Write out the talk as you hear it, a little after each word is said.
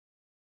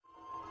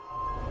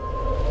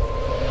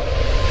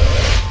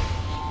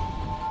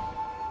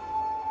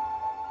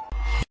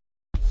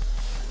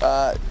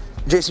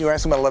Jason, you were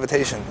asking about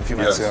levitation a few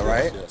minutes ago,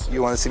 right? Yes.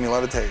 You want to see me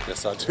levitate?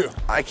 Yes, I do.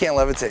 I can't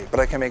levitate, but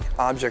I can make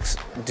objects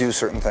do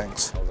certain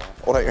things.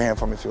 Hold out your hand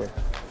for me if you would.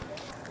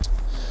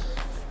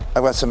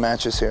 I've got some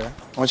matches here.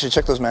 I want you to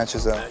check those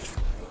matches out.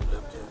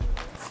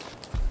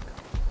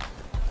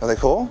 Are they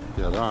cool?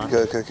 Yeah, they are.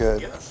 Good, good,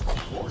 good.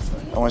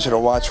 I want you to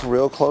watch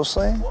real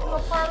closely.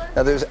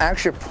 Now there's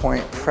actually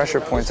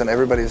pressure points on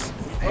everybody's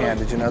hand.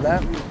 Did you know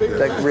that?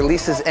 That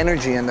releases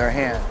energy in their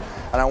hand.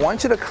 And I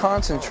want you to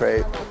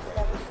concentrate,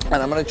 and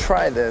I'm gonna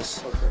try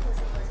this.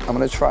 I'm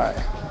gonna try.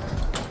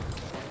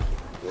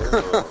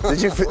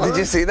 Did you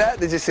see that?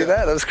 Did you see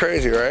that? That was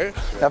crazy, right?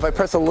 Now if I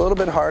press a little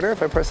bit harder,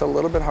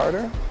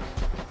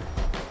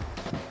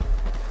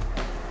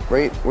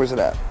 right, where's it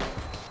at?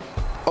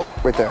 Oh,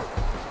 right there.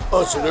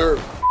 Oh, it's a nerve.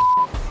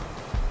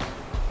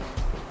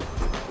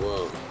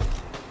 Whoa.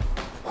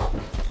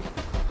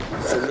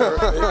 It's a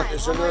nerve.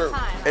 It's a nerve.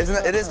 Isn't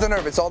it? It is the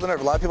nerve. It's all the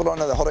nerve. A lot of people don't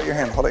know that. Hold out your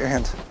hand. Hold out your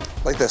hand.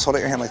 Like this. Hold out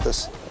your hand like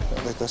this.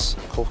 Like this.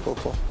 Cool, cool,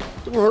 cool.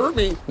 Don't hurt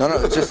me. No, no.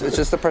 It's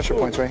just the pressure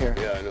points right here.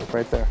 Yeah, I know.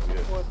 Right there.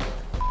 Yeah.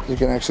 You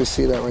can actually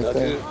see that right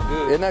there.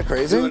 Isn't that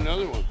crazy? Do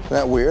another one. Isn't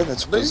that weird?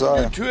 That's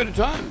bizarre. Do two at a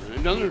time.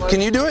 Another. Can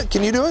you do it?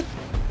 Can you do it?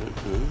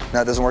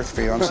 No, it doesn't work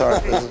for you. I'm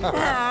sorry. You want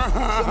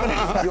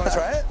to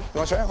try it? You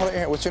want to try it? Hold out your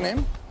hand. What's your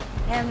name?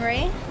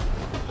 Anne-Marie.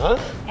 Huh?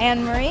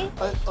 Anne-Marie.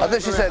 I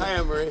thought she said. Hi,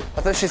 Anne-Marie.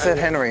 I thought she said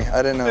Henry.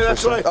 I didn't know. Yeah,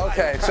 that's what I-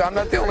 Okay, so I'm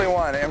not the only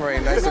one. Anne-Marie,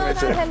 nice to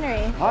meet you.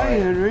 Henry. Hi,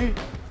 Henry.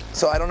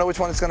 So I don't know which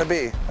one it's going to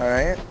be. All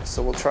right.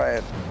 So we'll try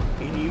it.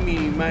 Eeny,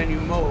 meeny, miny,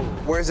 mo.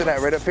 Where is it at?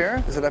 Right up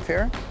here? Is it up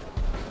here?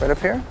 Right up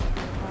here?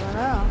 I don't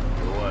know.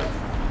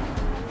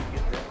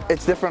 What?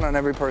 It's different on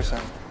every person.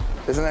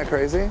 Isn't that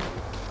crazy?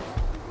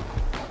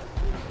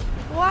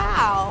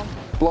 Wow.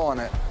 Blow on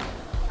it.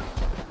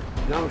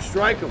 Now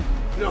strike them.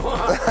 No.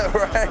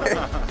 Right.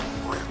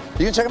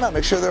 You can check them out.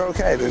 Make sure they're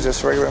okay. They're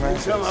just regular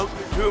matches. Come up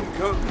to them.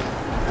 Come.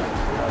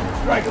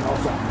 Strike them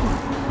also.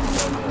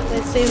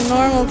 They seem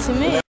normal to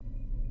me.